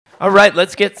All right,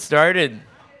 let's get started.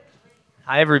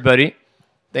 Hi, everybody.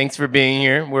 Thanks for being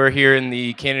here. We're here in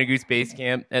the Canada Goose Base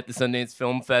Camp at the Sundance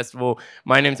Film Festival.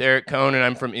 My name's Eric Cohn, and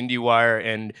I'm from IndieWire,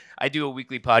 and I do a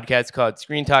weekly podcast called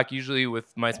Screen Talk, usually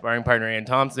with my sparring partner, Ann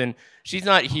Thompson. She's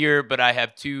not here, but I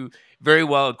have two very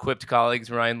well-equipped colleagues,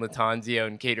 Ryan Latanzio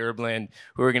and Kate Erbland,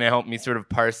 who are going to help me sort of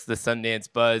parse the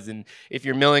Sundance buzz. And if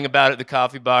you're milling about at the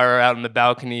coffee bar or out on the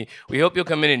balcony, we hope you'll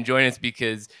come in and join us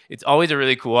because it's always a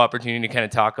really cool opportunity to kind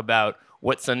of talk about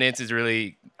what Sundance is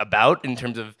really about in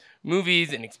terms of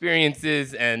movies and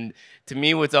experiences. And to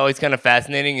me, what's always kind of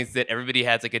fascinating is that everybody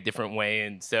has like a different way.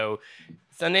 And so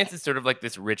Sundance is sort of like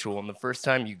this ritual. And the first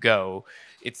time you go,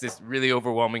 it's this really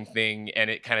overwhelming thing, and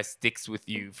it kind of sticks with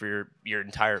you for your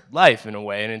entire life in a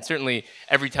way. And certainly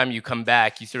every time you come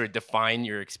back, you sort of define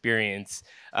your experience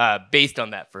based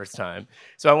on that first time.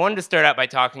 So I wanted to start out by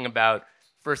talking about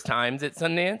first times at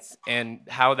Sundance and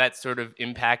how that sort of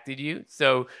impacted you.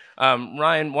 So,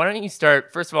 Ryan, why don't you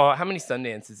start? First of all, how many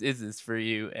Sundances is this for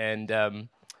you, and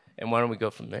why don't we go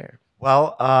from there?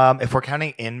 Well, if we're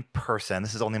counting in person,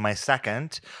 this is only my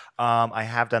second. I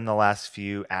have done the last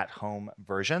few at-home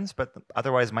versions, but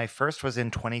otherwise, my first was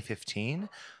in 2015.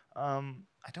 I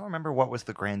don't remember what was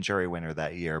the grand jury winner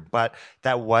that year, but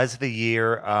that was the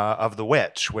year of The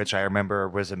Witch, which I remember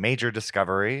was a major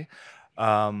discovery.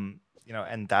 And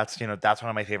that's one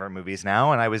of my favorite movies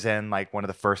now. And I was in like one of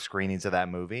the first screenings of that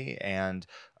movie, and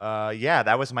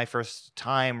that was my first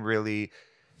time really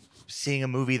seeing a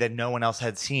movie that no one else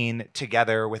had seen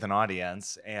together with an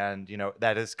audience, and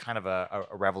that is kind of a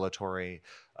revelatory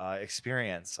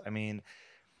experience.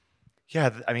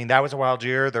 That was a wild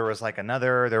year. There was like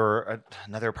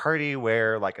another party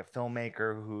where like a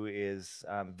filmmaker who is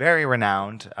very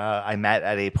renowned. I met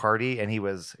at a party, and he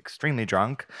was extremely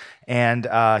drunk, and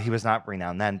he was not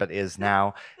renowned then, but is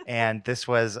now. And this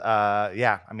was,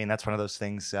 that's one of those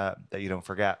things that you don't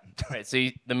forget. Right. So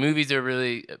the movies are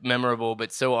really memorable,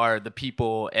 but so are the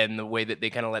people and the way that they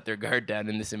kind of let their guard down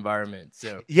in this environment.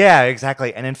 So yeah,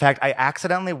 exactly. And in fact, I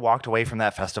accidentally walked away from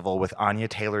that festival with Anya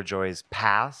Taylor-Joy's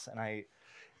pass, and I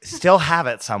still have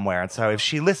it somewhere. And so if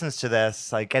she listens to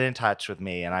this, like, get in touch with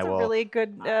me, and That's I will. A really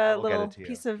good little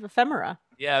piece of ephemera.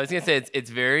 Yeah, I was gonna say it's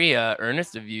very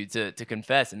earnest of you to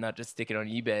confess and not just stick it on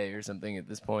eBay or something at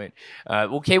this point.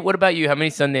 Kate, what about you? How many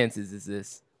Sundances is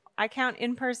this? I count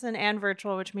in person and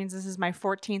virtual, which means this is my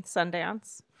 14th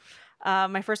Sundance.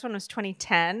 My first one was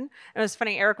 2010. It was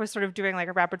funny. Eric was sort of doing like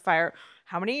a rapid fire.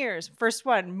 How many years? First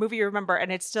one, movie you remember,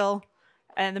 and it's still.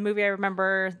 And the movie I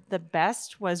remember the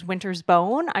best was Winter's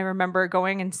Bone. I remember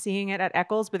going and seeing it at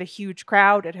Eccles with a huge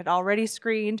crowd. It had already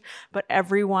screened, but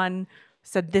everyone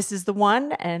said this is the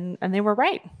one, and they were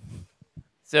right.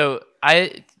 So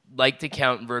I like to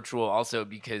count virtual also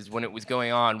because when it was going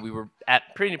on, we were at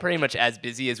pretty much as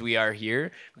busy as we are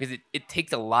here, because it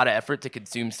takes a lot of effort to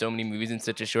consume so many movies in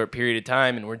such a short period of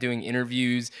time, and we're doing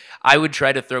interviews. I would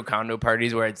try to throw condo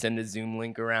parties where I'd send a Zoom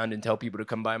link around and tell people to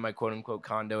come by my quote-unquote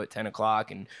condo at 10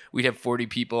 o'clock, and we'd have 40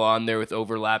 people on there with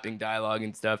overlapping dialogue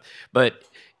and stuff. But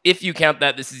if you count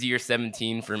that, this is year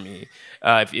 17 for me.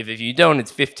 If you don't,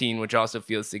 it's 15, which also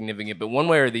feels significant. But one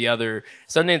way or the other,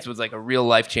 Sundance was like a real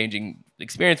life-changing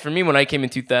experience for me when I came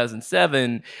in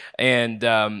 2007,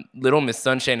 and Little Miss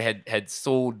Sunshine had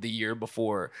sold the year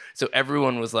before. So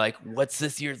everyone was like, what's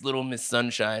this year's Little Miss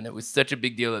Sunshine? It was such a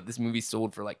big deal that this movie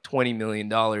sold for like $20 million,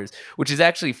 which is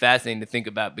actually fascinating to think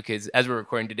about because as we're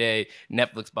recording today,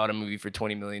 Netflix bought a movie for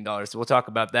 $20 million. So we'll talk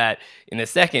about that in a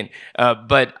second.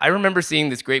 But I remember seeing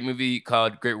this great movie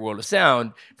called Great World of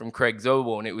Sound from Craig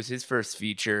Zobel, and it was his first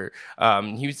feature.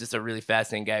 He was just a really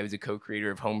fascinating guy. He was a co-creator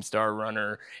of Homestar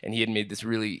Runner, and he had made this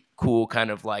really cool kind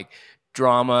of like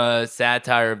drama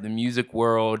satire of the music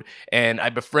world. And I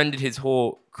befriended his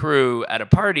whole crew at a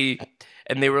party,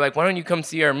 and they were like, why don't you come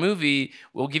see our movie?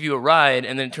 We'll give you a ride.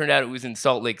 And then it turned out it was in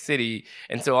Salt Lake City.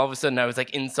 And so all of a sudden I was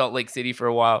like in Salt Lake City for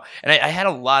a while. And I had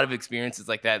a lot of experiences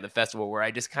like that at the festival where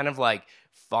I just kind of like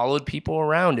followed people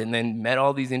around and then met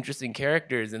all these interesting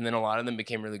characters. And then a lot of them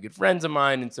became really good friends of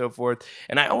mine and so forth.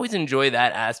 And I always enjoy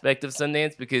that aspect of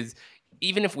Sundance because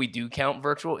even if we do count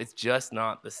virtual, it's just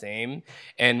not the same.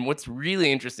 And what's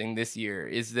really interesting this year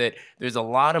is that there's a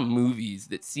lot of movies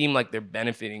that seem like they're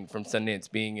benefiting from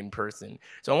Sundance being in person.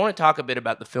 So I want to talk a bit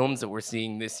about the films that we're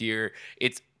seeing this year.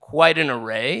 It's quite an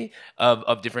array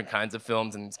of different kinds of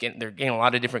films, and they're getting a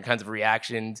lot of different kinds of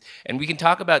reactions. And we can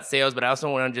talk about sales, but I also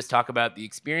want to just talk about the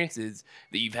experiences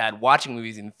that you've had watching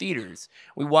movies in theaters.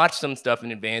 We watch some stuff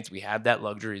in advance. We have that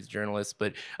luxury as journalists.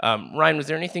 But Ryan, was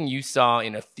there anything you saw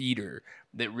in a theater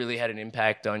that really had an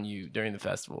impact on you during the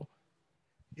festival?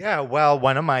 Yeah, well,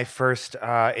 one of my first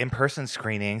in-person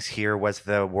screenings here was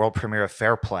the world premiere of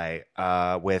Fair Play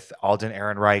with Alden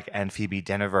Ehrenreich and Phoebe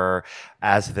Dynevor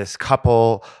as this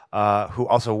couple who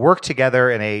also work together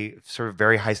in a sort of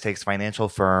very high-stakes financial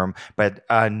firm, but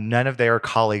none of their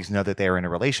colleagues know that they are in a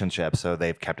relationship, so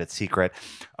they've kept it secret.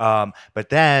 But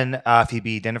then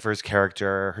Phoebe Dynevor's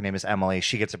character, her name is Emily,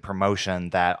 she gets a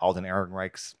promotion that Alden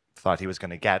Ehrenreich's thought he was going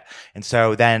to get. And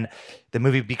so then the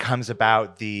movie becomes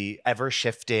about the ever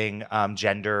shifting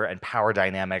gender and power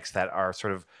dynamics that are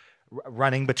sort of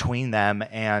running between them.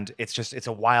 And it's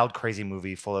a wild, crazy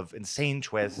movie full of insane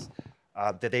twists.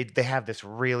 That they have this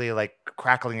really like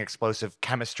crackling explosive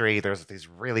chemistry. There's these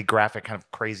really graphic kind of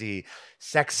crazy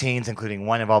sex scenes, including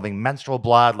one involving menstrual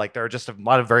blood. Like there are just a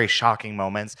lot of very shocking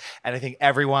moments, and I think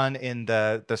everyone in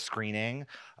the screening,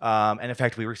 and in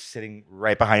fact we were sitting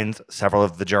right behind several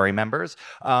of the jury members,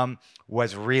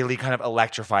 was really kind of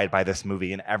electrified by this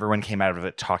movie, and everyone came out of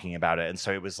it talking about it. And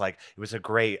so it was a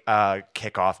great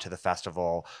kickoff to the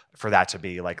festival for that to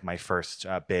be like my first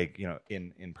big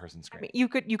in person I screen. mean,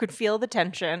 you could feel the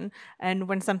tension, and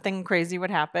when something crazy would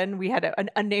happen, we had an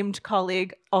unnamed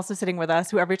colleague also sitting with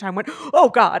us who every time went, "Oh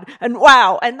God!" and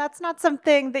 "Wow!" and that's not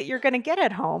something that you're going to get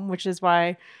at home, which is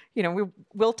why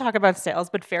we'll talk about sales,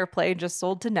 but Fair Play just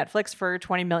sold to Netflix for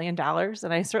 $20 million,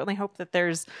 and I certainly hope that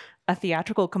there's a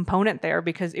theatrical component there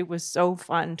because it was so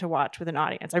fun to watch with an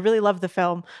audience. I really loved the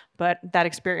film, but that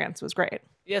experience was great.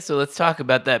 Yeah, so let's talk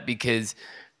about that because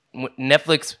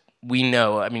Netflix, we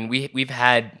know. I mean, we've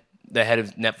had the head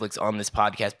of Netflix on this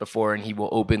podcast before, and he will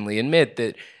openly admit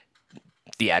that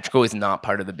theatrical is not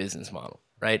part of the business model,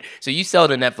 right? So you sell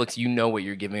to Netflix, you know what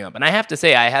you're giving up. And I have to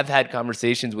say, I have had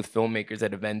conversations with filmmakers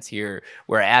at events here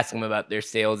where I ask them about their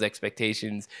sales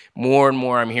expectations. More and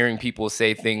more, I'm hearing people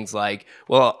say things like,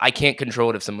 well, I can't control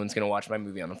it if someone's going to watch my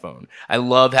movie on the phone. I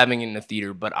love having it in the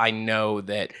theater, but I know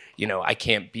that, I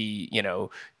can't be,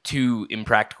 too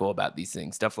impractical about these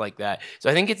things, stuff like that. So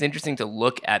I think it's interesting to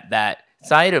look at that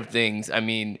side of things. I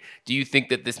mean, do you think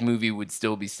that this movie would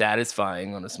still be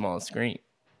satisfying on a small screen?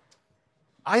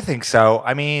 I think so.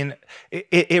 I mean,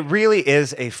 it really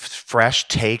is a fresh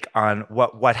take on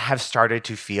what have started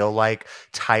to feel like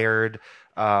tired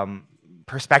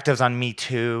perspectives on Me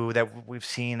Too that we've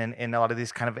seen in a lot of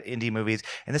these kind of indie movies.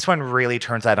 And this one really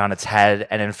turns that on its head.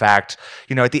 And in fact,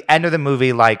 at the end of the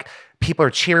movie, like people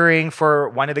are cheering for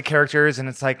one of the characters, and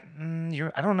it's like,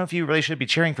 I don't know if you really should be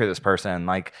cheering for this person.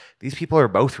 Like these people are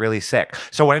both really sick.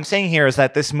 So what I'm saying here is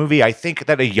that this movie, I think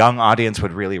that a young audience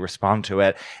would really respond to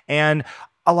it. And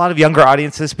a lot of younger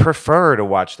audiences prefer to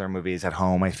watch their movies at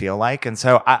home, I feel like. And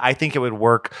so I think it would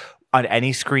work on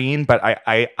any screen, but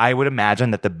I would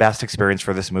imagine that the best experience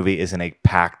for this movie is in a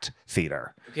packed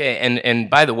theater. Okay, and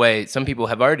by the way, some people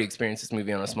have already experienced this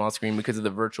movie on a small screen because of the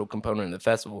virtual component of the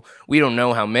festival. We don't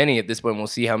know how many at this point. We'll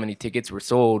see how many tickets were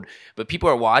sold, but people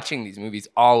are watching these movies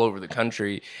all over the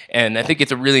country, and I think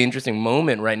it's a really interesting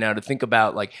moment right now to think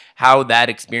about like how that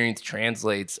experience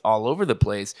translates all over the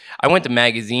place. I went to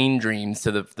Magazine Dreams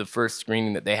to the first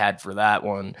screening that they had for that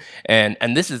one,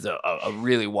 and this is a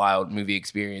really wild movie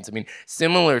experience. I mean,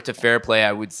 similar to Fair Play,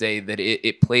 I would say that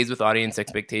it plays with audience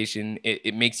expectation.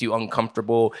 It makes you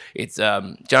uncomfortable. It's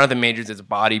Jonathan Majors is a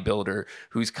bodybuilder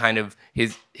who's kind of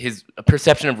his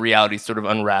perception of reality is sort of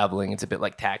unraveling. It's a bit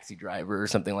like Taxi Driver or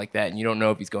something like that, and you don't know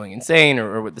if he's going insane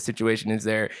or what the situation is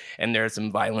there. And there are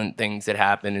some violent things that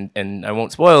happen, and I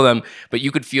won't spoil them, but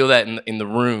you could feel that in the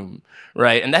room,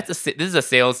 right? And this is a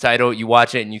sales title. You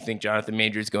watch it and you think Jonathan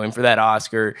Majors going for that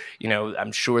Oscar.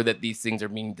 I'm sure that these things are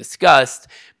being discussed,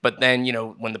 but then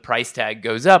when the price tag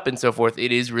goes up and so forth,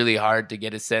 it is really hard to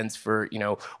get a sense for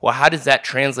well, how does that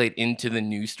translate into the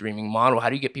new streaming model? How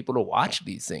do you get people to watch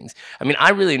these things? I mean, I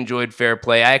really enjoyed Fair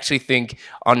Play. I actually think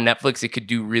on Netflix it could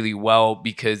do really well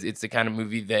because it's the kind of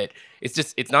movie that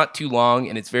it's not too long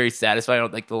and it's very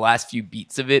satisfying. Like the last few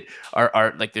beats of it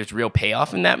are like there's real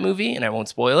payoff in that movie, and I won't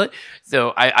spoil it.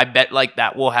 So I bet like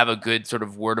that will have a good sort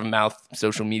of word of mouth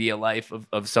social media life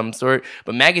of some sort.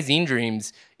 But Magazine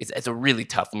Dreams it's a really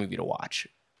tough movie to watch.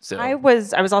 So I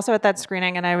was also at that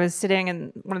screening, and I was sitting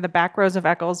in one of the back rows of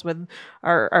Eccles with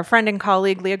our friend and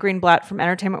colleague Leah Greenblatt from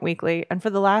Entertainment Weekly, and for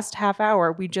the last half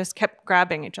hour we just kept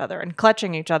grabbing each other and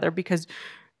clutching each other because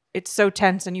it's so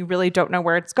tense and you really don't know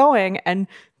where it's going. And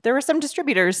there were some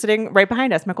distributors sitting right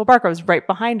behind us. Michael Barker was right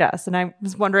behind us, and I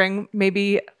was wondering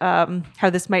maybe how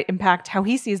this might impact how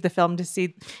he sees the film. To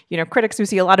see, critics who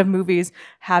see a lot of movies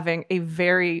having a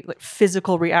very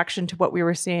physical reaction to what we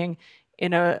were seeing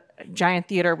in a giant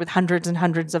theater with hundreds and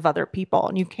hundreds of other people,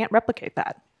 and you can't replicate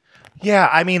that. Yeah,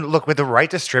 I mean, look, with the right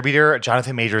distributor,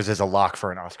 Jonathan Majors is a lock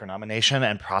for an Oscar nomination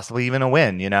and possibly even a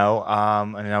win. I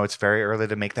know it's very early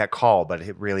to make that call, but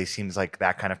it really seems like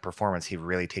that kind of performance, he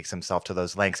really takes himself to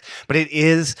those lengths. But it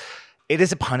is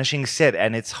a punishing sit,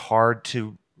 and it's hard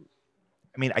to.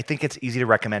 I mean, I think it's easy to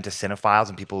recommend to cinephiles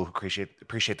and people who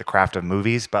appreciate the craft of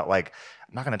movies, but like,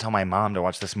 I'm not going to tell my mom to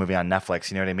watch this movie on Netflix.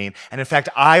 You know what I mean? And in fact,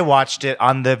 I watched it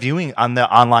on the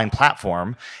online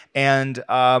platform, and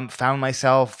found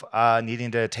myself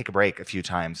needing to take a break a few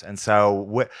times. And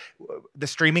so, the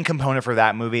streaming component for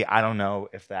that movie, I don't know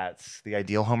if that's the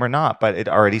ideal home or not, but it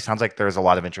already sounds like there's a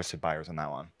lot of interested buyers in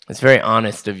that one. It's very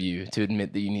honest of you to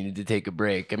admit that you needed to take a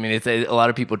break. I mean, it's a lot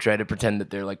of people try to pretend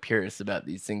that they're like purists about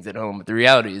these things at home, but the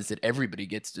reality is that everybody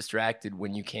gets distracted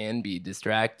when you can be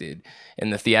distracted,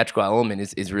 and the theatrical element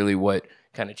is really what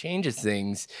kind of changes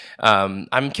things.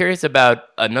 I'm curious about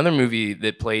another movie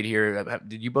that played here.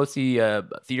 Did you both see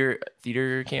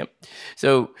Theater Camp?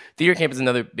 So Theater Camp is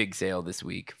another big sale this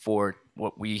week for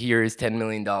what we hear is $10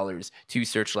 million to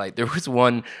Searchlight. There was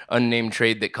one unnamed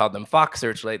trade that called them Fox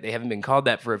Searchlight. They haven't been called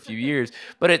that for a few years,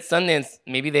 but at Sundance,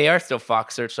 maybe they are still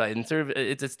Fox Searchlight. And sort of,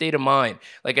 it's a state of mind.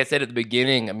 Like I said at the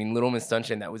beginning, I mean, Little Miss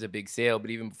Sunshine, that was a big sale,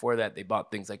 but even before that, they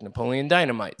bought things like Napoleon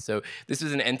Dynamite. So this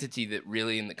was an entity that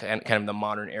really, in the kind of the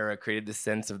modern era, created this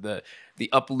sense of the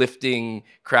uplifting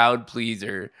crowd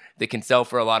pleaser that can sell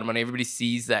for a lot of money. Everybody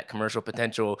sees that commercial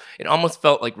potential. It almost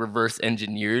felt like reverse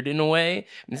engineered in a way.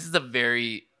 And this is a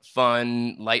very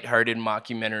fun, lighthearted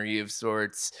mockumentary of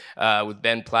sorts with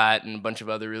Ben Platt and a bunch of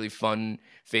other really fun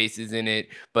faces in it.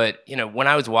 But, when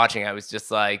I was watching, I was just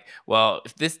like, well,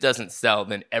 if this doesn't sell,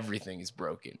 then everything is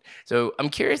broken. So I'm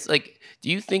curious, like,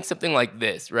 do you think something like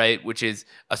this, right, which is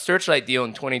a Searchlight deal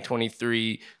in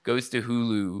 2023 goes to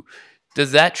Hulu,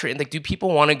 does that trend, like, do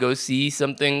people want to go see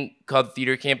something called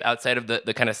Theater Camp outside of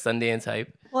the kind of Sundance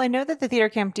hype? Well, I know that the theater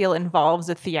camp deal involves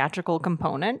a theatrical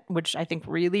component, which I think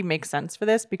really makes sense for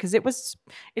this because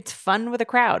it's fun with a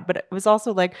crowd, but it was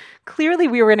also like clearly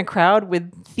we were in a crowd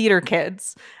with theater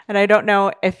kids, and I don't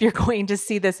know if you're going to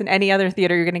see this in any other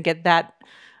theater, you're going to get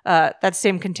that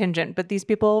same contingent. But these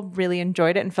people really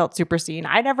enjoyed it and felt super seen.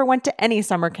 I never went to any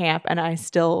summer camp, and I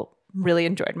still really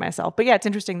enjoyed myself. But yeah, it's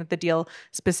interesting that the deal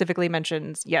specifically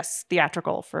mentions yes,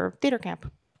 theatrical for theater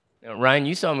camp. Now, Ryan,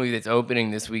 you saw a movie that's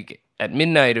opening this week at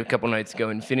midnight a couple nights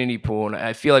ago, Infinity Pool, and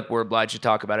I feel like we're obliged to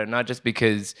talk about it, not just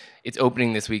because it's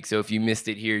opening this week, so if you missed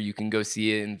it here, you can go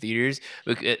see it in theaters,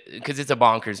 because it's a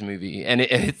bonkers movie, and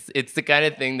it's the kind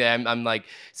of thing that I'm like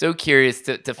so curious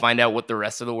to find out what the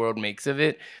rest of the world makes of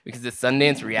it, because the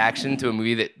Sundance reaction to a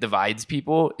movie that divides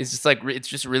people is just like, it's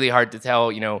just really hard to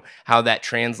tell, how that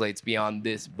translates beyond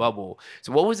this bubble.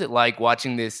 So what was it like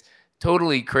watching this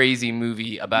totally crazy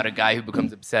movie about a guy who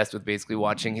becomes obsessed with basically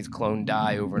watching his clone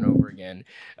die over and over again?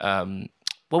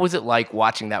 What was it like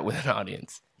watching that with an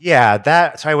audience?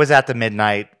 Yeah, so I was at the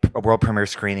midnight world premiere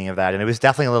screening of that, and it was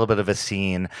definitely a little bit of a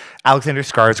scene. Alexander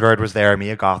Skarsgård was there,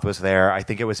 Mia Goth was there. I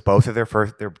think it was both of their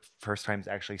first times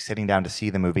actually sitting down to see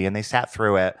the movie, and they sat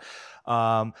through it.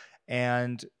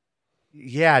 And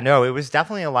yeah, no, it was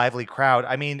definitely a lively crowd.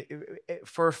 I mean,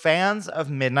 for fans of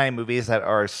midnight movies that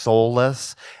are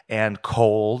soulless and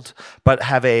cold, but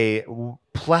have a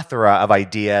plethora of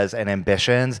ideas and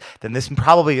ambitions, then this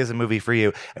probably is a movie for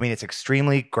you. I mean, it's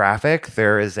extremely graphic.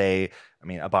 There is a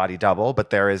body double,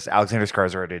 but there is Alexander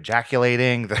Skarsgård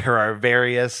ejaculating. There are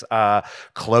various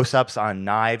close-ups on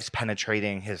knives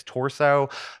penetrating his torso.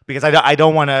 Because I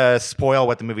don't want to spoil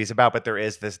what the movie's about, but there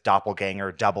is this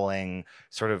doppelganger doubling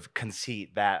sort of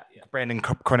conceit that Brandon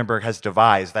Cronenberg has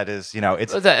devised. That is,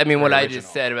 it's. I mean, what I original.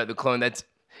 just said about the clone, that's,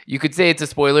 you could say it's a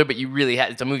spoiler, but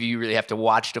it's a movie you really have to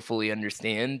watch to fully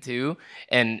understand too.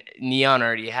 And Neon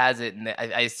already has it, and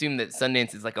I assume that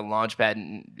Sundance is like a launch pad.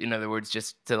 In other words,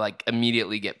 just to like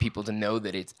immediately get people to know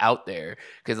that it's out there,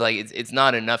 because like it's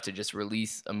not enough to just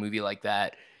release a movie like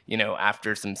that.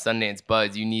 After some Sundance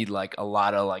buzz, you need like a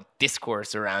lot of like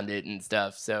discourse around it and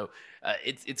stuff. So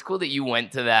it's cool that you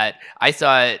went to that. I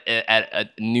saw it at a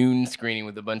noon screening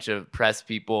with a bunch of press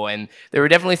people, and there were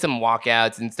definitely some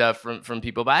walkouts and stuff from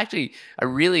people. But actually, I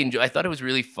really enjoyed. I thought it was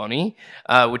really funny,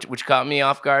 which caught me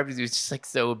off guard because it was just like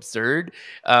so absurd.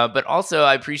 But also,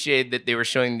 I appreciated that they were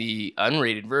showing the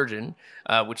unrated version,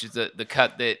 which is the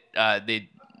cut that they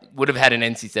would have had an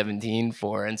NC-17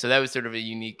 for, and so that was sort of a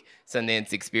unique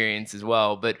Sundance experience as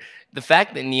well. But the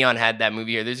fact that Neon had that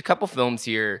movie here, there's a couple films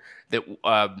here that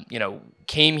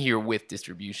came here with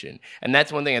distribution, and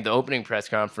that's one thing at the opening press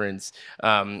conference.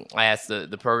 I asked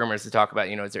the programmers to talk about,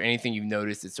 is there anything you've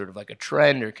noticed that's sort of like a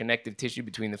trend or connective tissue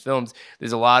between the films?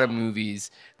 There's a lot of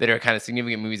movies that are kind of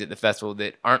significant movies at the festival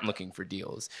that aren't looking for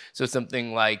deals. So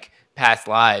something like Past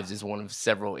Lives is one of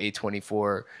several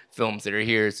A24 films that are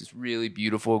here. It's this really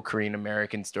beautiful Korean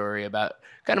American story about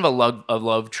kind of a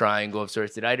love triangle of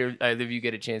sorts. Did either of you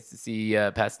get a chance to see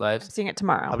Past Lives? I'm seeing it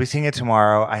tomorrow. I'll be seeing it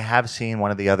tomorrow. I have seen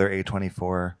one of the other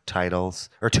A24 titles,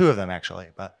 or two of them actually,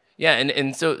 but yeah,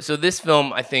 and so this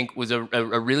film I think was a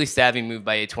really savvy move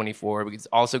by A24 because it's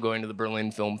also going to the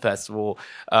Berlin Film Festival,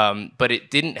 but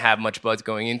it didn't have much buzz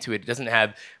going into it. It doesn't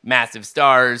have massive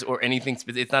stars or anything.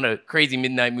 It's not a crazy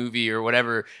midnight movie or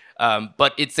whatever.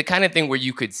 But it's the kind of thing where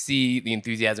you could see the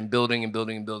enthusiasm building and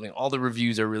building and building. All the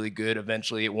reviews are really good.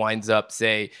 Eventually, it winds up,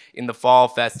 say, in the fall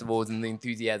festivals, and the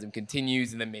enthusiasm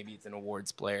continues, and then maybe it's an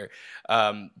awards player.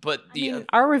 Our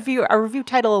review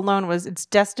title alone was "It's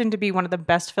destined to be one of the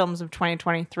best films of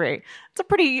 2023." It's a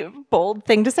pretty bold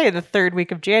thing to say in the third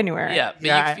week of January. Yeah,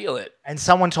 but you feel it. And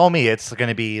someone told me it's going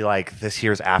to be like this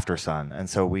year's After Sun, and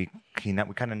so we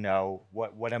kind of know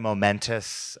what a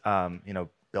momentous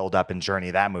build up and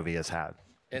journey that movie has had.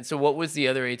 And so what was the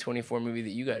other A24 movie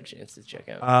that you got a chance to check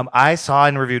out? I saw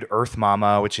and reviewed Earth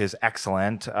Mama, which is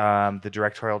excellent. The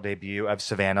directorial debut of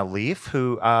Savannah Leaf,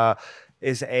 who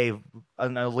is an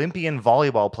Olympian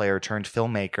volleyball player turned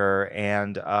filmmaker,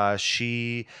 and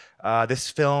this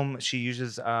film she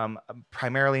uses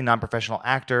primarily non-professional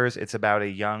actors. It's about a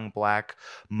young black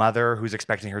mother who's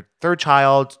expecting her third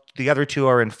child. The other two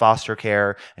are in foster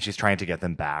care, and she's trying to get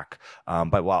them back,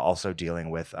 but while also dealing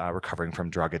with recovering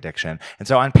from drug addiction. And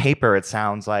so on paper, it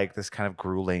sounds like this kind of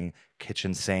grueling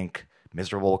kitchen sink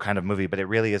miserable kind of movie, but it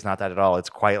really is not that at all. It's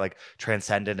quite like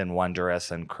transcendent and wondrous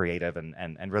and creative and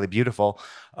really beautiful.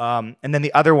 And then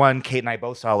the other one Kate and I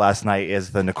both saw last night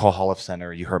is the Nicole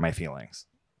Holofcener, You Hurt My Feelings.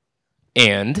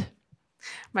 And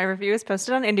my review is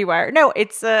posted on IndieWire. No,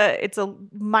 it's a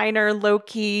minor,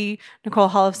 low-key Nicole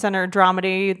Holofcener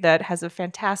dramedy that has a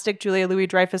fantastic Julia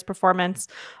Louis-Dreyfus performance.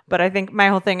 But I think my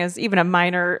whole thing is even a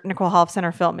minor Nicole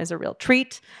Holofcener film is a real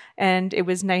treat. And it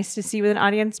was nice to see with an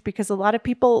audience because a lot of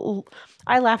people,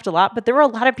 I laughed a lot, but there were a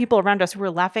lot of people around us who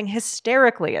were laughing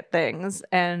hysterically at things.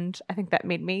 And I think that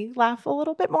made me laugh a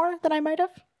little bit more than I might have.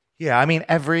 Yeah, I mean,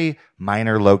 every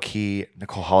minor low-key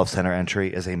Nicole Holofcener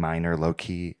entry is a minor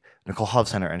low-key Nicole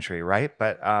Holofcener entry, right?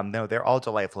 But no, they're all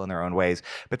delightful in their own ways.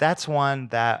 But that's one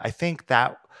that I think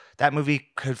that movie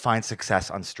could find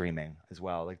success on streaming as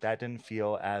well. Like that didn't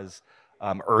feel as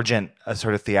urgent a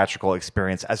sort of theatrical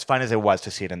experience, as fun as it was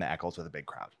to see it in the Eccles with a big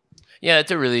crowd. Yeah,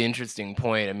 it's a really interesting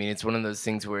point. I mean, it's one of those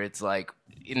things where it's like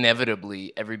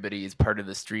inevitably everybody is part of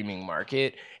the streaming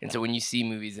market. And so when you see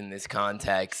movies in this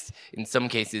context, in some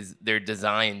cases, they're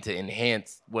designed to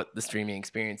enhance what the streaming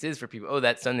experience is for people. Oh,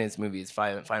 that Sundance movie is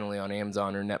finally on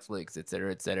Amazon or Netflix, et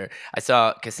cetera, et cetera. I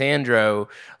saw Cassandra a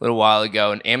little while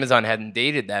ago, and Amazon hadn't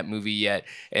dated that movie yet.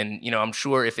 And, I'm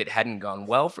sure if it hadn't gone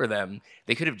well for them,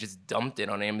 they could have just dumped it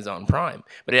on Amazon Prime.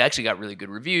 But it actually got really good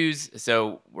reviews,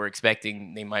 so we're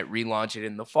expecting they might relaunch it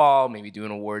in the fall, maybe do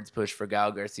an awards push for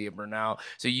Gal Garcia Bernal.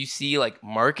 So you see like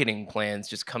marketing plans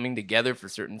just coming together for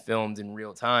certain films in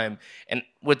real time. And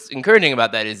what's encouraging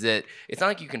about that is that it's not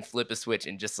like you can flip a switch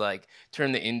and just like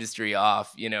turn the industry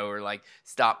off, or like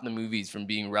stop the movies from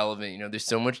being relevant. There's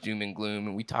so much doom and gloom,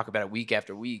 and we talk about it week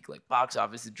after week, like box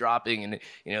office is dropping and,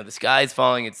 the sky is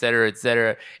falling, et cetera, et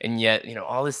cetera. And yet,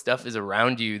 all this stuff is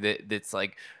around you that's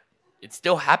like, it's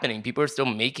still happening. People are still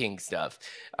making stuff.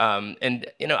 And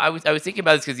I was thinking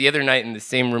about this because the other night in the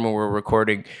same room where we're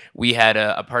recording, we had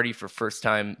a party for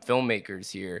first-time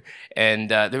filmmakers here. And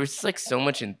there was just like so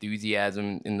much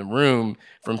enthusiasm in the room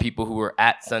from people who were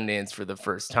at Sundance for the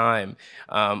first time.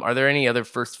 Are there any other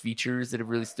first features that have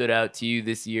really stood out to you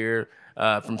this year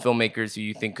from filmmakers who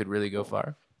you think could really go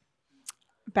far?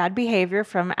 Bad Behavior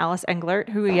from Alice Englert,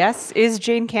 who, yes, is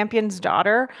Jane Campion's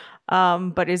daughter,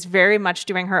 but is very much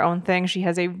doing her own thing. She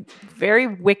has a very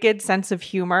wicked sense of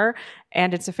humor,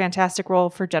 and it's a fantastic role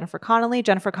for Jennifer Connelly.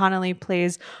 Jennifer Connelly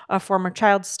plays a former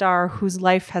child star whose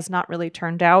life has not really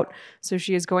turned out. So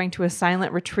she is going to a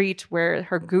silent retreat where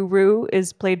her guru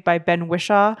is played by Ben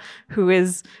Whishaw, who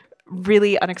is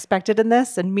really unexpected in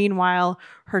this. And meanwhile,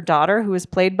 her daughter, who is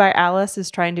played by Alice,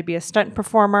 is trying to be a stunt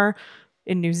performer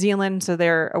in New Zealand. So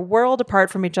they're a world apart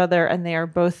from each other, and they are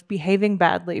both behaving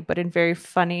badly, but in very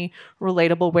funny,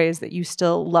 relatable ways that you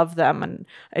still love them. And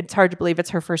it's hard to believe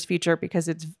it's her first feature because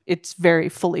it's very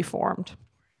fully formed.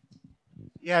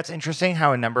 Yeah, it's interesting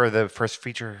how a number of the first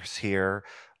features here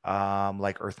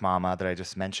like Earth Mama that I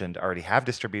just mentioned already have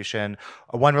distribution.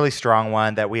 One really strong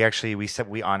one that we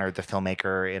honored the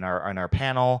filmmaker in our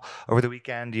panel over the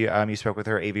weekend. You spoke with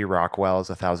her, Avi Rockwell's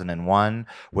 1001,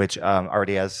 which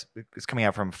already is coming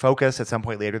out from Focus at some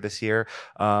point later this year.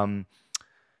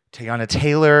 Teyana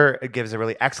Taylor gives a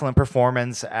really excellent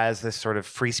performance as this sort of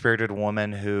free-spirited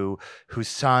woman whose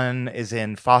son is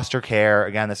in foster care.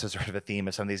 Again, this is sort of a theme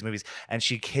of some of these movies, and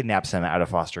she kidnaps him out of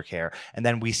foster care. And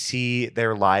then we see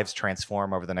their lives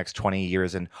transform over the next 20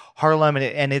 years in Harlem,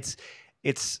 and it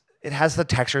has the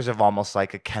textures of almost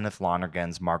like a Kenneth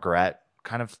Lonergan's Margaret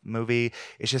kind of movie.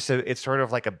 It's sort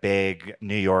of like a big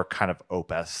New York kind of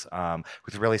opus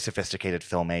with really sophisticated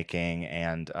filmmaking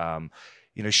and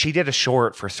she did a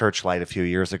short for Searchlight a few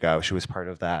years ago. She was part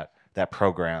of that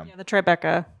program. Yeah, the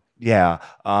Tribeca. Yeah.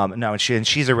 No, and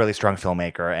she's a really strong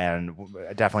filmmaker, and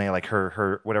definitely like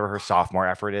her whatever her sophomore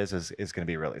effort is going to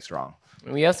be really strong.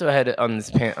 We also had on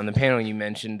the panel you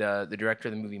mentioned the director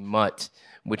of the movie Mutt,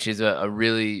 which is a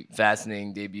really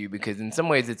fascinating debut because in some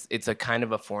ways it's a kind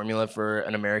of a formula for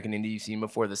an American indie you've seen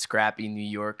before, the scrappy New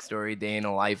York story, day in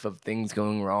a life of things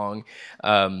going wrong,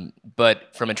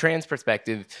 but from a trans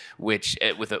perspective, which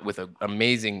with an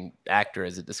amazing actor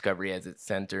as a discovery as its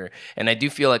center. And I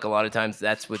do feel like a lot of times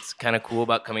that's what's kind of cool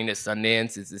about coming to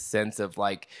Sundance is this sense of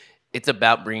like it's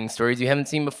about bringing stories you haven't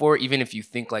seen before, even if you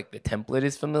think like the template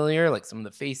is familiar, like some of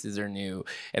the faces are new.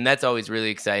 And that's always really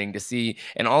exciting to see.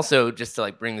 And also just to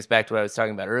like bring this back to what I was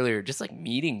talking about earlier, just like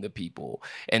meeting the people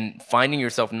and finding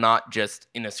yourself not just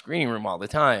in a screening room all the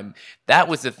time. That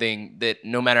was the thing that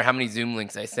no matter how many Zoom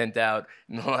links I sent out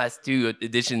in the last two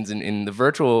editions in the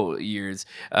virtual years,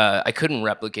 I couldn't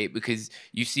replicate because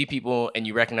you see people and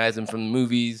you recognize them from the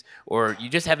movies, or you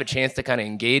just have a chance to kind of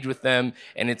engage with them.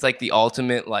 And it's like the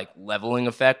ultimate like leveling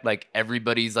effect. Like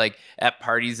everybody's like at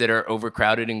parties that are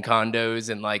overcrowded in condos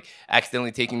and like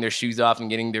accidentally taking their shoes off and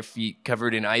getting their feet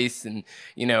covered in ice. And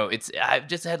I've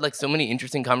just had like so many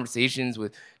interesting conversations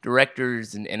with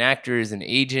directors and actors and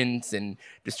agents and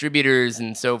distributors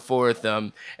and so forth.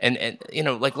 And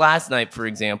like last night, for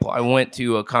example, I went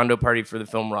to a condo party for the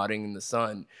film Rotting in the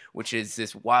Sun, which is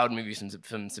this wild movie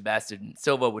from Sebastian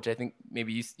Silva, which I think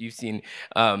maybe you've seen.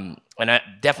 And I'm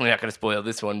definitely not going to spoil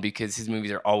this one because his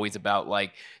movies are always about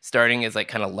like starting as like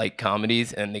kind of light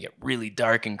comedies and they get really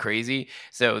dark and crazy.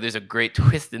 So there's a great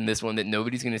twist in this one that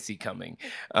nobody's going to see coming.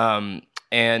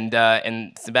 And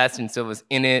Sebastian Silva's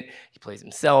in it. He plays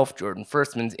himself. Jordan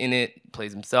Firstman's in it. He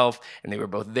plays himself. And they were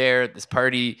both there at this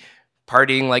party,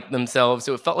 partying like themselves.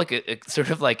 So it felt like a sort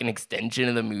of like an extension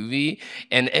of the movie.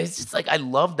 And it's just like, I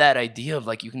love that idea of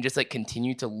like, you can just like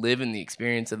continue to live in the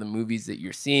experience of the movies that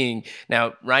you're seeing.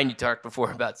 Now, Ryan, you talked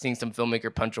before about seeing some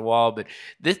filmmaker punch a wall, but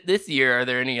this year, are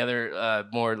there any other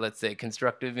more, let's say,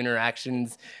 constructive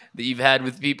interactions that you've had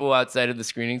with people outside of the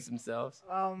screenings themselves?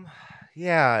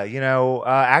 Yeah,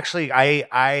 actually,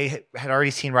 I had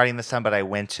already seen Riding the Sun, but I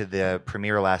went to the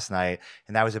premiere last night,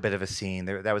 and that was a bit of a scene.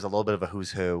 That was a little bit of a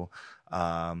who's who.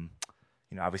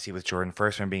 Obviously with Jordan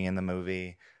Firstman being in the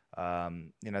movie,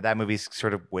 that movie's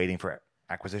sort of waiting for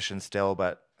acquisition still,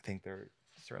 but I think there's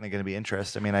certainly going to be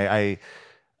interest. I mean, I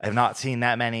have not seen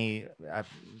that many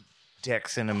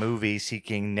dicks in a movie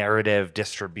seeking narrative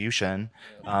distribution.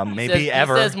 Maybe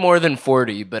ever. He says more than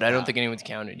 40, but I don't think anyone's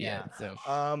counted yet. So.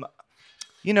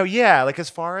 Like as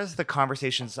far as the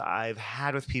conversations I've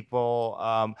had with people,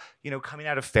 coming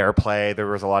out of Fair Play, there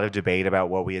was a lot of debate about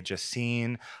what we had just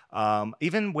seen.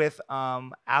 Even with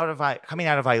coming out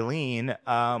of Eileen,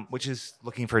 which is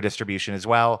looking for distribution as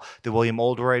well, the William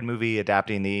Oldroyd movie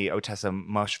adapting the Otessa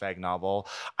Moshfegh novel.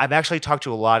 I've actually talked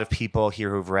to a lot of people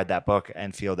here who've read that book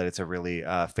and feel that it's a really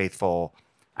faithful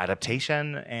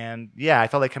adaptation. And yeah, I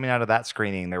felt like coming out of that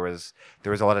screening, there was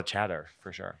a lot of chatter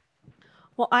for sure.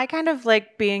 Well, I kind of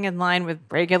like being in line with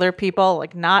regular people,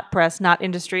 like not press, not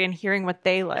industry, and hearing what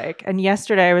they like. And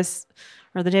yesterday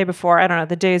or the day before, I don't know,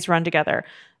 the days run together.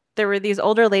 There were these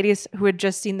older ladies who had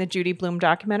just seen the Judy Blume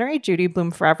documentary, Judy Blume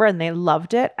Forever, and they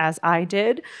loved it, as I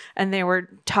did. And they were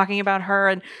talking about her,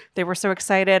 and they were so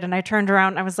excited. And I turned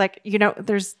around and I was like,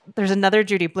 there's another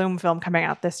Judy Blume film coming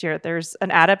out this year. There's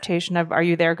an adaptation of Are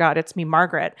You There, God? It's Me,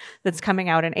 Margaret, that's coming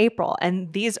out in April.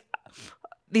 And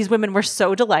these women were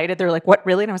so delighted. They're like, what,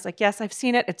 really? And I was like, yes, I've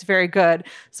seen it. It's very good.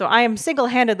 So I am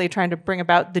single-handedly trying to bring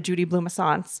about the Judy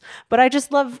Blume-assance. But I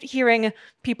just love hearing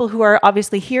people who are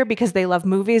obviously here because they love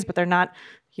movies, but they're not,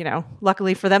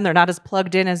 luckily for them, they're not as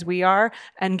plugged in as we are,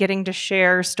 and getting to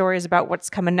share stories about what's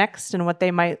coming next and what they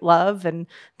might love. And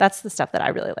that's the stuff that I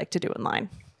really like to do in line.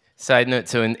 Side note,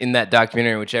 so in that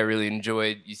documentary, which I really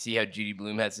enjoyed, you see how Judy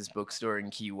Blume has this bookstore in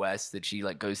Key West that she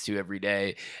like goes to every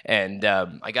day. And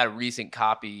I got a recent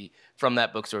copy from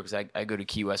that bookstore, because I go to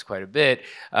Key West quite a bit,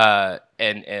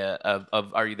 and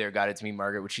of Are You There, God, It's Me,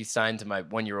 Margaret, which she signed to my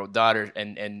 1-year-old daughter.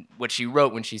 And what she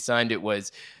wrote when she signed it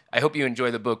was, I hope you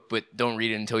enjoy the book, but don't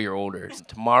read it until you're older.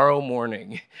 Tomorrow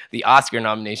morning, the Oscar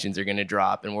nominations are going to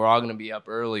drop, and we're all going to be up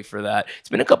early for that. It's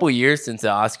been a couple of years since the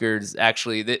Oscars,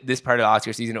 actually, this part of the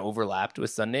Oscar season overlapped with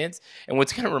Sundance. And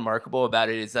what's kind of remarkable about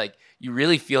it is, like, you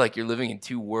really feel like you're living in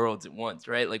two worlds at once,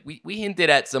 right? Like, we hinted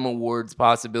at some awards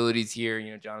possibilities here,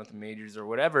 Jonathan Majors or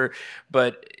whatever,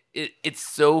 but it's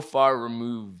so far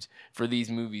removed for these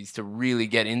movies to really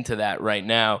get into that right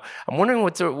now. I'm wondering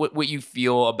what you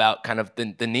feel about kind of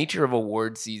the nature of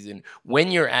award season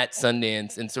when you're at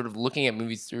Sundance and sort of looking at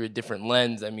movies through a different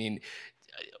lens. I mean,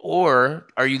 or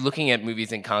are you looking at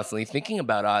movies and constantly thinking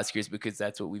about Oscars because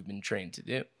that's what we've been trained to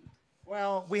do?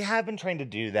 Well, we have been trained to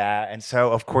do that, and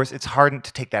so of course it's hard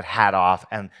to take that hat off.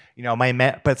 And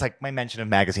but it's like my mention of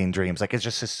Magazine Dreams, like it's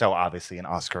just so obviously an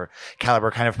Oscar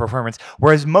caliber kind of performance.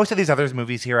 Whereas most of these other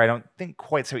movies here, I don't think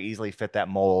quite so easily fit that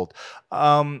mold.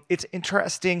 It's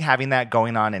interesting having that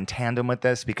going on in tandem with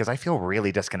this because I feel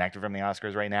really disconnected from the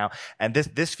Oscars right now, and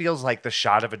this feels like the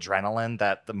shot of adrenaline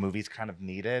that the movies kind of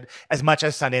needed. As much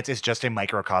as Sundance is just a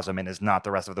microcosm and is not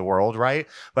the rest of the world, right?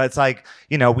 But it's like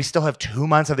we still have 2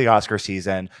 months of the Oscar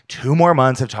season, 2 more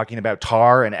months of talking about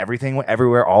Tar and everything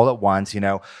everywhere all at once.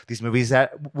 These movies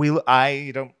that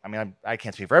I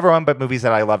can't speak for everyone, but movies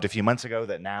that I loved a few months ago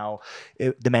that now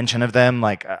the mention of them,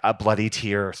 like a bloody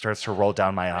tear starts to roll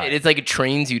down my eye. It's like it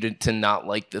trains you to not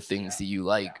like the things that you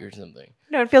like or something.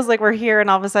 It feels like we're here and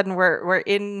all of a sudden we're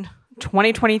in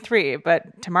 2023,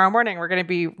 but tomorrow morning we're going to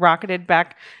be rocketed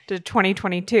back to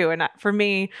 2022. And for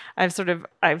me,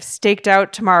 I've staked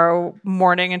out tomorrow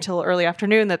morning until early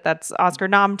afternoon that's Oscar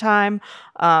nom time.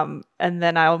 And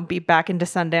then I'll be back into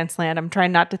Sundance land. I'm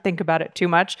trying not to think about it too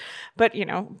much, but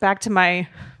back to my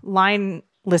line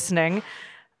listening.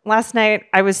 Last night,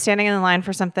 I was standing in the line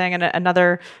for something, and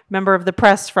another member of the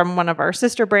press from one of our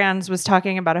sister brands was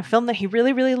talking about a film that he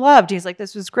really, really loved. He's like,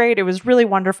 this was great. It was really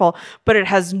wonderful, but it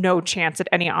has no chance at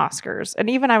any Oscars. And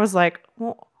even I was like,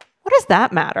 well, what does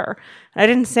that matter? And I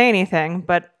didn't say anything,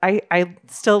 but I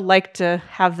still like to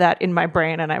have that in my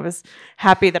brain, and I was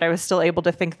happy that I was still able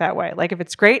to think that way. Like, if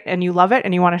it's great and you love it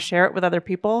and you want to share it with other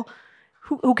people,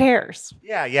 who cares?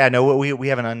 Yeah. No, we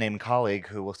have an unnamed colleague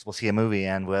who will see a movie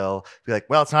and will be like,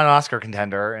 well, it's not an Oscar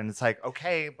contender. And it's like,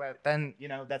 okay, but then,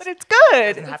 but it's good.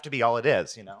 It doesn't have to be all it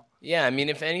is, Yeah, I mean,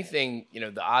 if anything,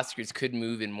 the Oscars could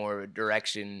move in more of a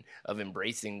direction of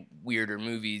embracing weirder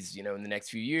movies, in the next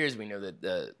few years. We know that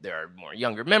there are more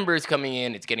younger members coming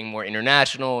in. It's getting more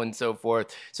international and so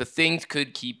forth. So things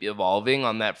could keep evolving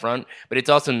on that front, but it's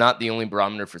also not the only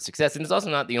barometer for success. And it's also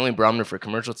not the only barometer for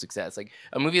commercial success. Like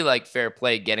a movie like Fair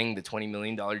Play getting the $20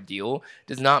 million deal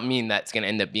does not mean that's going to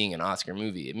end up being an Oscar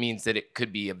movie. It means that it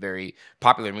could be a very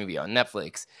popular movie on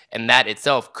Netflix. And that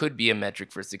itself could be a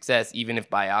metric for success, even if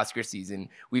by Oscar season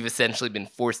we've essentially been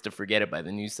forced to forget it by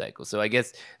the news cycle. So I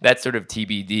guess that's sort of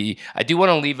TBD. I do want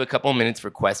to leave a couple minutes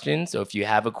for questions. So if you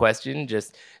have a question,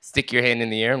 just stick your hand in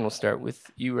the air and we'll start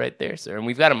with you right there, sir. And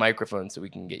we've got a microphone so we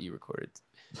can get you recorded.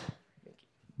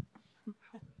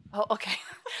 Oh, okay.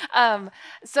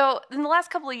 So in the last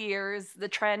couple of years, the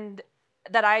trend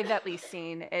that I've at least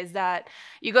seen is that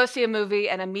you go see a movie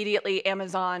and immediately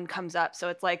Amazon comes up. So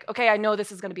it's like, okay, I know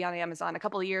this is going to be on Amazon. A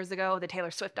couple of years ago, the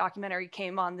Taylor Swift documentary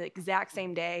came on the exact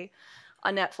same day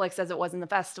on Netflix as it was in the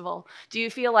festival. Do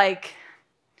you feel like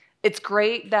it's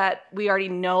great that we already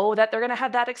know that they're going to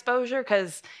have that exposure?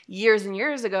 Because years and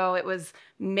years ago, it was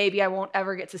maybe I won't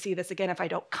ever get to see this again if I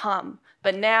don't come.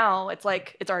 But now it's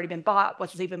like it's already been bought.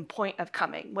 What's the even point of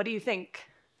coming? What do you think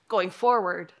going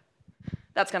forward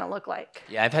that's going to look like?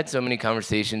 Yeah, I've had so many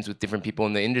conversations with different people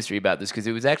in the industry about this because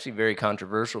it was actually very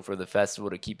controversial for the festival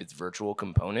to keep its virtual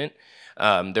component.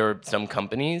 There are some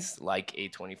companies like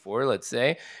A24, let's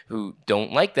say, who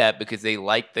don't like that because they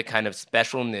like the kind of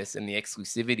specialness and the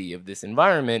exclusivity of this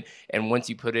environment. And once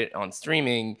you put it on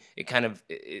streaming,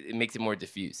 it makes it more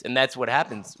diffuse. And that's what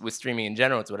happens with streaming in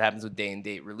general. It's what happens with day and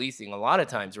date releasing a lot of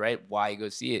times, right? Why go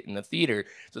see it in the theater?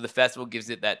 So the festival gives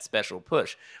it that special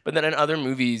push. But then in other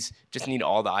movies just need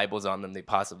all the eyeballs on them they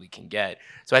possibly can get.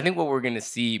 So I think what we're going to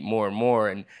see more and more,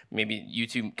 and maybe you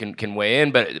two can weigh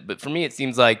in, but for me it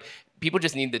seems like people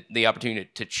just need the opportunity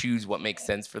to choose what makes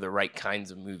sense for the right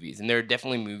kinds of movies. And there are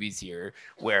definitely movies here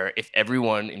where if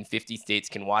everyone in 50 states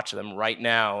can watch them right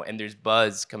now and there's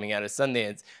buzz coming out of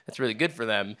Sundance, that's really good for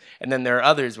them. And then there are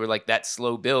others where like that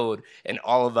slow build and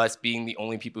all of us being the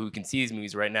only people who can see these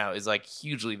movies right now is like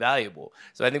hugely valuable.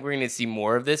 So I think we're going to see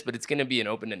more of this, but it's going to be an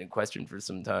open-ended question for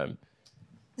some time.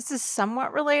 This is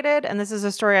somewhat related, and this is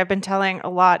a story I've been telling a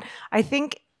lot. I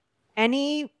think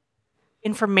any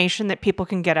information that people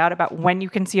can get out about when you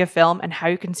can see a film and how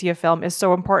you can see a film is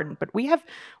so important. But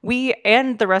we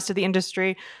and the rest of the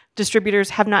industry distributors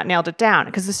have not nailed it down,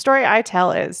 because the story I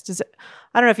tell is,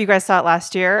 I don't know if you guys saw it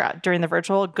last year during the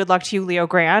virtual. Good luck to you, Leo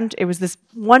Grand. It was this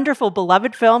wonderful,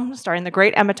 beloved film starring the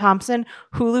great Emma Thompson.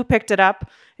 Hulu picked it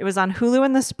up. It was on Hulu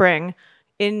in the spring.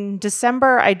 In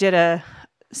December, I did a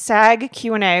SAG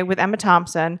Q&A with Emma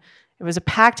Thompson. It was a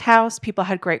packed house. People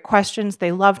had great questions.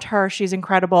 They loved her. She's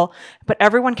incredible. But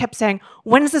everyone kept saying,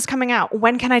 when is this coming out?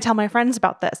 When can I tell my friends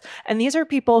about this? And these are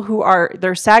people who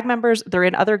they're SAG members. They're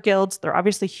in other guilds. They're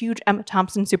obviously huge Emma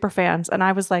Thompson super fans. And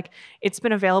I was like, it's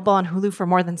been available on Hulu for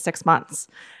more than 6 months.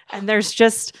 And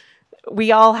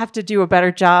we all have to do a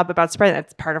better job about spreading it.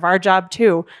 It's part of our job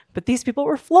too. But these people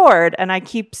were floored. And I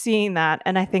keep seeing that.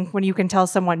 And I think when you can tell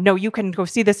someone, no, you can go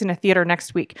see this in a theater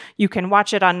next week. You can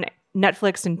watch it on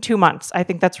Netflix in 2 months. I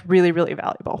think that's really, really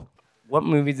valuable. What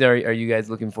movies are you guys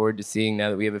looking forward to seeing now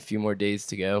that we have a few more days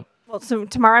to go? Well, so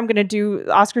tomorrow I'm going to do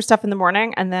Oscar stuff in the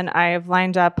morning, and then I have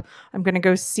lined up, I'm going to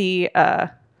go see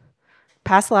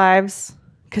Past Lives,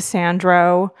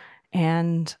 Cassandra,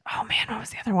 and, oh man, what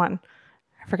was the other one?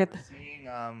 I forget.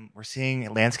 We're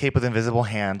seeing Landscape with Invisible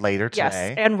Hand later today.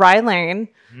 Yes, and Rye Lane.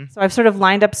 Mm-hmm. So I've sort of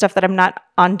lined up stuff that I'm not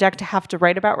on deck to have to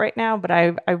write about right now, but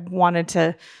I wanted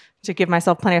to give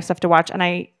myself plenty of stuff to watch. And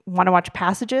I want to watch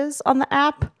Passages on the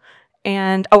app.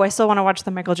 And, I still want to watch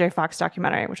the Michael J. Fox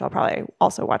documentary, which I'll probably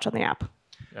also watch on the app.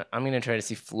 I'm going to try to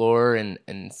see Flora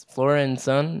and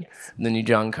Son, the new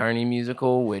John Carney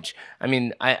musical, which, I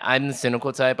mean, I'm the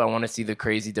cynical type. I want to see the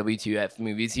crazy W2F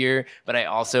movies here, but I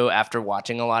also, after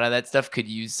watching a lot of that stuff, could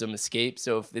use some escape.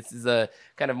 So if this is a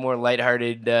kind of more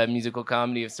lighthearted musical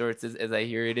comedy of sorts, as I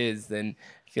hear it is, then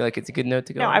I feel like it's a good note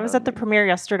to go. No, I was at the premiere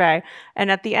yesterday,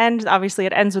 and at the end, obviously,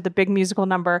 it ends with a big musical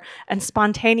number, and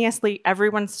spontaneously,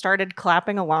 everyone started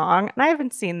clapping along, and I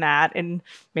haven't seen that in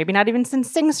maybe not even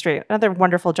since Sing Street, another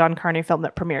wonderful John Carney film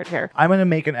that premiered here. I'm going to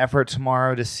make an effort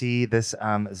tomorrow to see this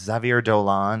Xavier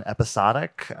Dolan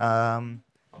episodic, The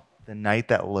Night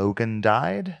That Logan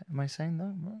Died. Am I saying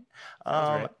that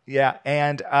right? Right. Yeah,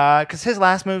 and because his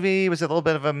last movie was a little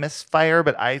bit of a misfire,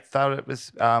 but I thought it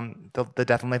was the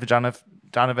Death and Life of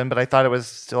Donovan, but I thought it was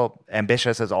still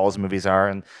ambitious, as all his movies are,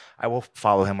 and I will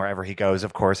follow him wherever he goes,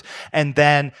 of course. And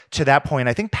then to that point,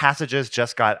 I think Passages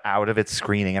just got out of its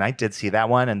screening, and I did see that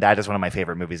one, and that is one of my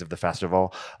favorite movies of the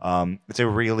festival.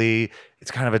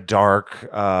 It's kind of a dark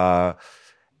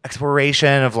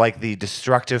exploration of like the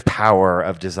destructive power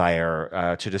of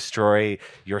desire to destroy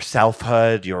your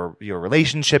selfhood, your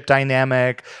relationship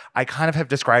dynamic. I kind of have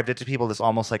described it to people as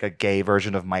almost like a gay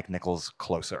version of Mike Nichols'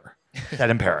 Closer, set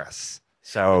in Paris.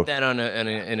 So put that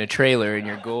in a trailer and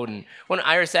you're golden. One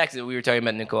Ira Sachs, we were talking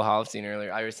about Nicole Holofcener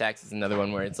earlier. Ira Sachs is another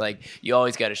one where it's like you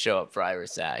always got to show up for Ira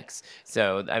Sachs.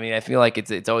 So I mean, I feel like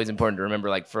it's always important to remember,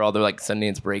 like, for all the like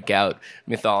Sundance breakout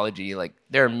mythology, like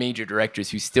there are major directors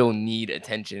who still need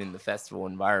attention in the festival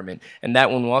environment, and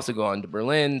that one will also go on to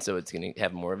Berlin, so it's going to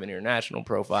have more of an international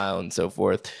profile and so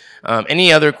forth.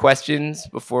 Any other questions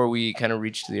before we kind of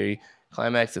reach the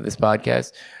climax of this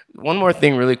podcast? One more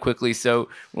thing really quickly. So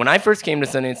when I first came to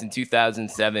Sundance in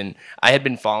 2007, I had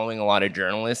been following a lot of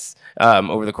journalists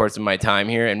over the course of my time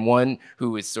here. And one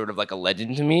who is sort of like a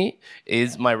legend to me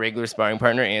is my regular sparring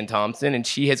partner, Ann Thompson. And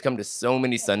she has come to so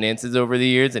many Sundances over the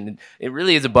years. And it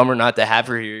really is a bummer not to have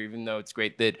her here, even though it's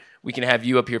great that we can have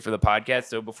you up here for the podcast.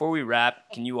 So before we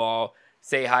wrap, can you all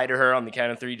say hi to her on the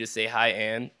count of three? Just say hi,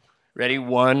 Ann. Ready?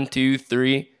 1, 2,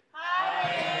 3. Hi,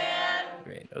 Ann.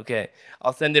 Great. Okay.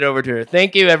 I'll send it over to her.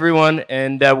 Thank you, everyone,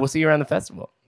 and we'll see you around the festival.